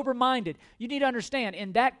 She's sober-minded. You need to understand,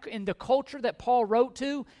 in the culture that Paul wrote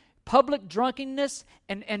to, public drunkenness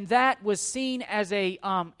and that was seen as it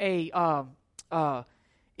was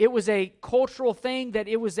a cultural thing, that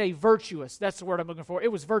it was a virtuous. That's the word I'm looking for.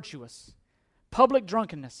 It was virtuous. Public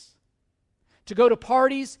drunkenness. To go to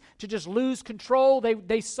parties, to just lose control,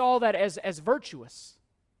 they saw that as virtuous.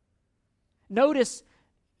 Notice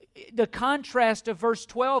the contrast of verse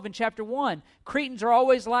 12 in chapter 1. Cretans are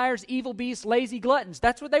always liars, evil beasts, lazy gluttons.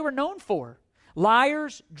 That's what they were known for.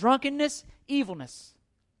 Liars, drunkenness, evilness.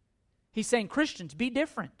 He's saying, Christians, be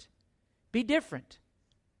different. Be different.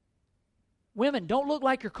 Women, don't look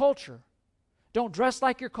like your culture. Don't dress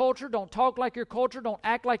like your culture. Don't talk like your culture. Don't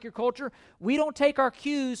act like your culture. We don't take our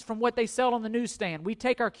cues from what they sell on the newsstand. We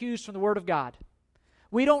take our cues from the Word of God.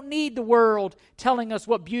 We don't need the world telling us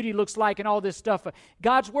what beauty looks like and all this stuff.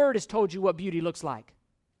 God's Word has told you what beauty looks like.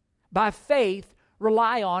 By faith,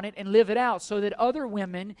 rely on it and live it out so that other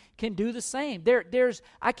women can do the same.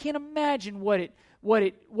 I can't imagine what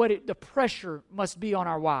the pressure must be on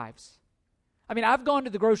our wives. I mean, I've gone to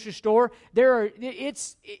the grocery store. I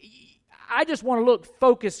just want to look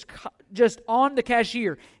focused just on the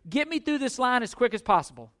cashier. Get me through this line as quick as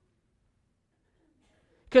possible.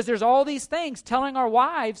 Because there's all these things telling our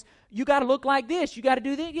wives, you got to look like this, you got to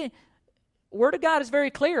do this. Word of God is very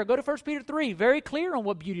clear. Go to 1 Peter 3, very clear on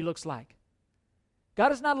what beauty looks like. God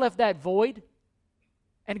has not left that void.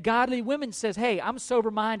 And godly women says, hey, I'm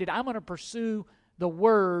sober-minded. I'm going to pursue the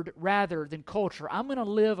Word rather than culture. I'm going to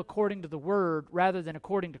live according to the Word rather than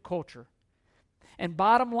according to culture. And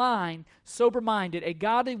bottom line, sober-minded, a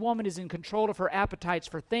godly woman is in control of her appetites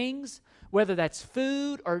for things, whether that's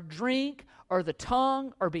food or drink or the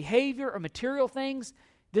tongue or behavior or material things.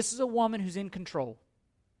 This is a woman who's in control,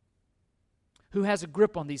 who has a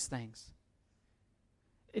grip on these things.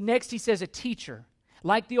 Next, he says a teacher.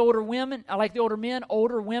 Like the older men,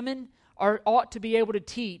 older women ought to be able to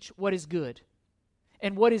teach what is good.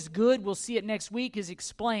 And what is good, we'll see it next week, is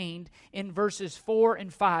explained in verses 4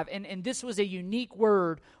 and 5. And this was a unique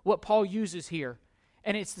word, what Paul uses here.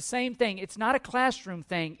 And it's the same thing. It's not a classroom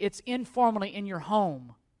thing. It's informally in your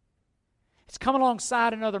home. It's coming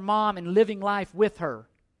alongside another mom and living life with her.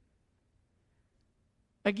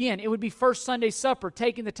 Again, it would be first Sunday supper,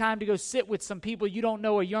 taking the time to go sit with some people you don't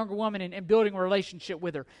know, a younger woman, and building a relationship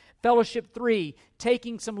with her. Fellowship 3,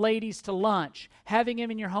 taking some ladies to lunch, having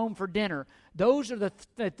them in your home for dinner. Those are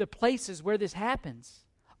the places where this happens.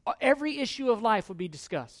 Every issue of life would be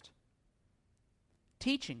discussed.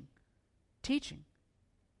 Teaching.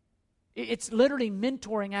 It's literally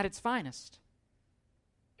mentoring at its finest.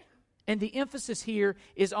 And the emphasis here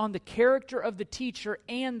is on the character of the teacher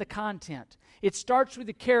and the content. It starts with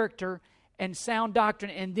the character and sound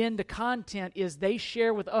doctrine, and then the content is they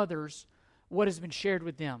share with others what has been shared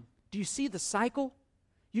with them. Do you see the cycle?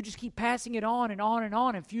 You just keep passing it on and on and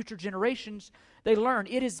on, and future generations, they learn.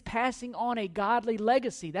 It is passing on a godly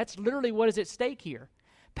legacy. That's literally what is at stake here.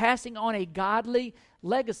 Passing on a godly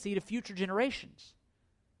legacy to future generations.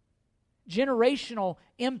 Generational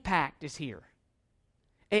impact is here.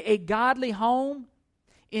 A godly home,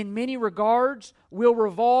 in many regards, will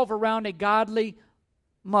revolve around a godly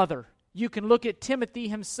mother. You can look at Timothy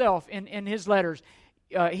himself in his letters.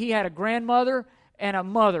 He had a grandmother and a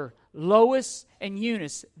mother, Lois and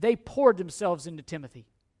Eunice. They poured themselves into Timothy.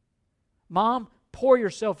 Mom, pour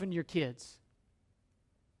yourself into your kids.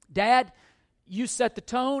 Dad, you set the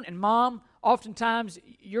tone, and Mom, oftentimes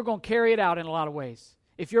you're going to carry it out in a lot of ways.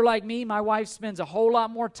 If you're like me, my wife spends a whole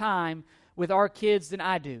lot more time with our kids than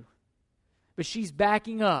I do. But she's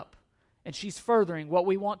backing up and she's furthering what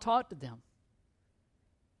we want taught to them.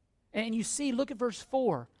 And you see, look at verse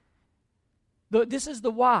 4. This is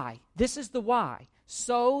the why. This is the why.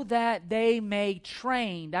 So that they may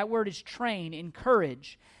train, that word is train,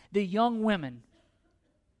 encourage the young women.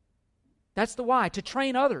 That's the why, to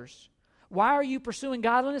train others. Why are you pursuing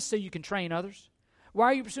godliness? So you can train others. Why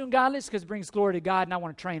are you pursuing godliness? Because it brings glory to God and I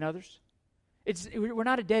want to train others. We're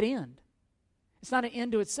not a dead end. It's not an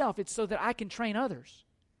end to itself. It's so that I can train others.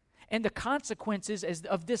 And the consequences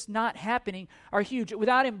of this not happening are huge.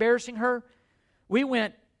 Without embarrassing her,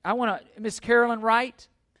 Miss Carolyn Wright,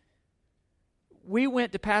 we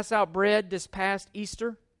went to pass out bread this past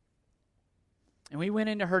Easter. And we went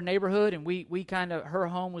into her neighborhood, and her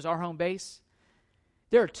home was our home base.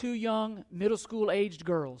 There are 2 young middle school aged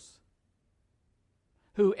girls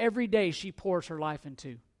who every day she pours her life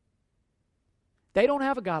into. They don't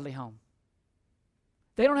have a godly home.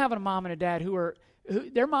 They don't have a mom and a dad who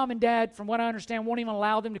their mom and dad, from what I understand, won't even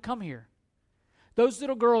allow them to come here. Those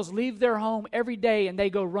little girls leave their home every day and they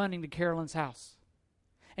go running to Carolyn's house.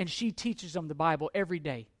 And she teaches them the Bible every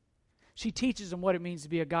day. She teaches them what it means to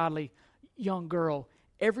be a godly young girl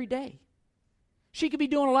every day. She could be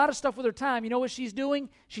doing a lot of stuff with her time. You know what she's doing?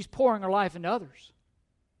 She's pouring her life into others.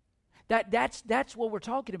 That's what we're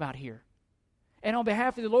talking about here. And on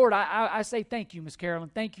behalf of the Lord, I say thank you, Miss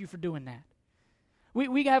Carolyn. Thank you for doing that.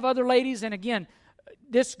 We have other ladies, and again,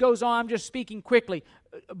 this goes on. I'm just speaking quickly.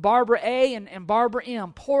 Barbara A. and Barbara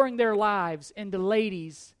M. pouring their lives into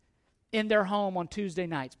ladies in their home on Tuesday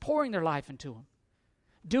nights, pouring their life into them,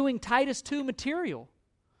 doing Titus 2 material.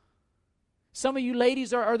 Some of you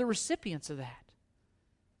ladies are the recipients of that.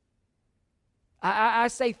 I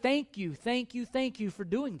say thank you for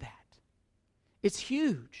doing that. It's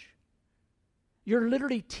huge. You're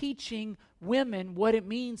literally teaching women what it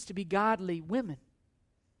means to be godly women.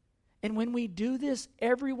 And when we do this,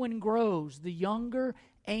 everyone grows, the younger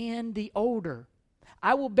and the older.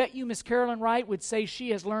 I will bet you Miss Carolyn Wright would say she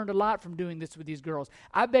has learned a lot from doing this with these girls.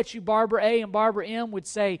 I bet you Barbara A. and Barbara M. would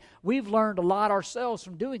say we've learned a lot ourselves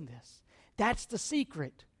from doing this. That's the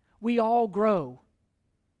secret. We all grow.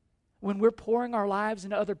 When we're pouring our lives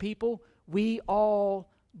into other people, we all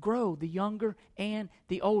grow, the younger and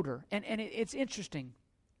the older. And it's interesting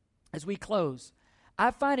as we close. I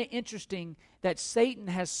find it interesting that Satan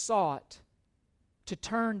has sought to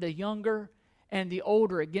turn the younger and the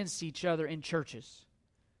older against each other in churches.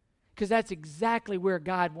 Because that's exactly where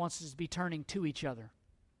God wants us to be turning to each other.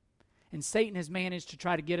 And Satan has managed to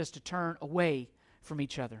try to get us to turn away from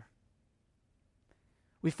each other.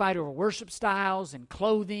 We fight over worship styles and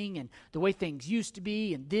clothing and the way things used to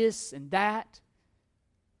be and this and that.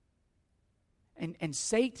 And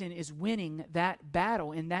Satan is winning that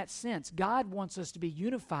battle in that sense. God wants us to be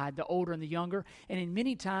unified, the older and the younger. And in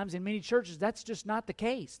many times, in many churches, that's just not the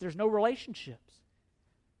case. There's no relationships.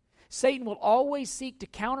 Satan will always seek to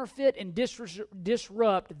counterfeit and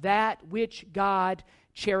disrupt that which God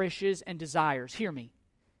cherishes and desires. Hear me.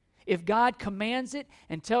 If God commands it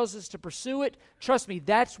and tells us to pursue it, trust me,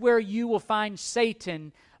 that's where you will find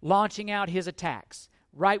Satan launching out his attacks,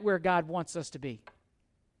 right where God wants us to be.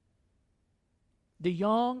 The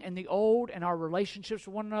young and the old and our relationships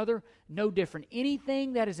with one another, no different.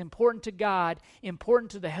 Anything that is important to God,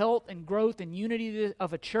 important to the health and growth and unity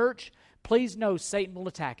of a church, please know Satan will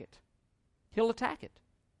attack it. He'll attack it.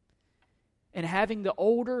 And having the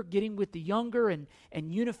older getting with the younger and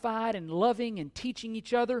unified and loving and teaching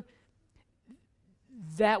each other,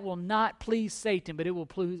 that will not please Satan, but it will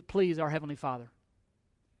please our Heavenly Father.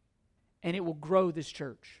 And it will grow this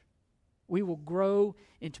church. We will grow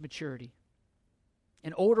into maturity.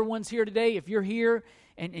 And older ones here today, if you're here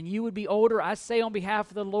and you would be older, I say on behalf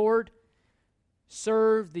of the Lord,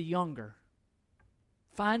 serve the younger.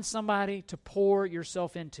 Find somebody to pour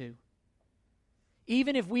yourself into.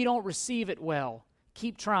 Even if we don't receive it well,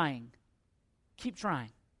 keep trying. Keep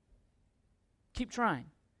trying. Keep trying.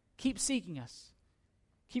 Keep seeking us.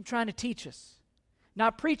 Keep trying to teach us.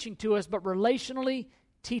 Not preaching to us, but relationally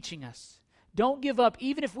teaching us. Don't give up,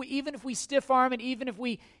 even if we stiff arm it, even if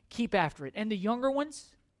we keep after it. And the younger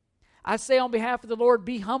ones, I say on behalf of the Lord,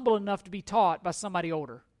 be humble enough to be taught by somebody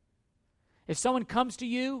older. If someone comes to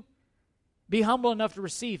you, be humble enough to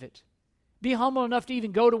receive it. Be humble enough to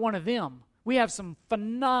even go to one of them. We have some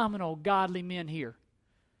phenomenal godly men here.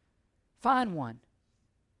 Find one.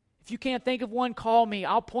 If you can't think of one, call me.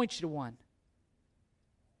 I'll point you to one.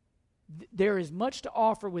 There is much to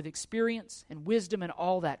offer with experience and wisdom and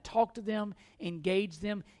all that. Talk to them, engage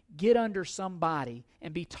them, get under somebody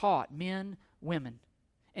and be taught, men, women,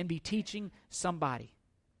 and be teaching somebody.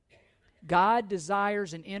 God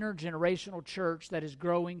desires an intergenerational church that is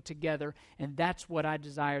growing together, and that's what I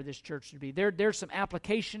desire this church to be. There's some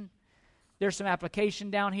application. There's some application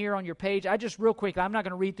down here on your page. I just real quick, I'm not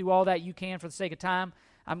going to read through all that. You can for the sake of time.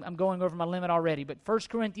 I'm going over my limit already. But 1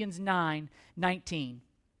 Corinthians 9:19.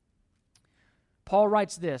 Paul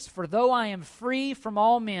writes this, "For though I am free from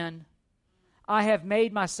all men, I have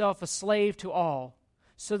made myself a slave to all,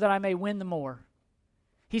 so that I may win the more."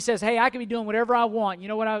 He says, hey, I can be doing whatever I want. You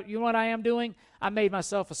know what I am doing? I made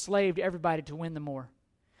myself a slave to everybody to win the more.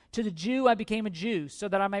 To the Jew I became a Jew, so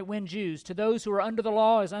that I might win Jews. To those who are under the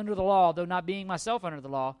law as under the law, though not being myself under the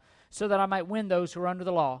law, so that I might win those who are under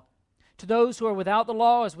the law. To those who are without the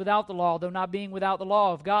law as without the law, though not being without the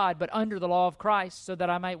law of God, but under the law of Christ, so that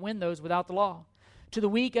I might win those without the law. To the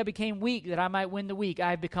weak I became weak, that I might win the weak.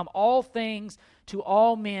 I have become all things to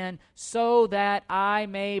all men, so that I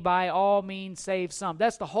may by all means save some.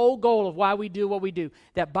 That's the whole goal of why we do what we do,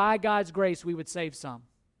 that by God's grace we would save some.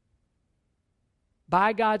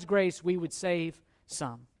 By God's grace we would save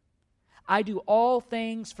some. I do all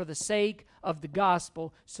things for the sake of the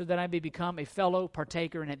gospel, so that I may become a fellow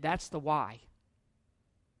partaker in it. That's the why.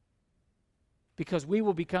 Because we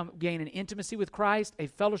will gain an intimacy with Christ, a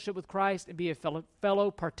fellowship with Christ, and be a fellow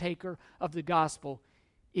partaker of the gospel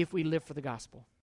if we live for the gospel.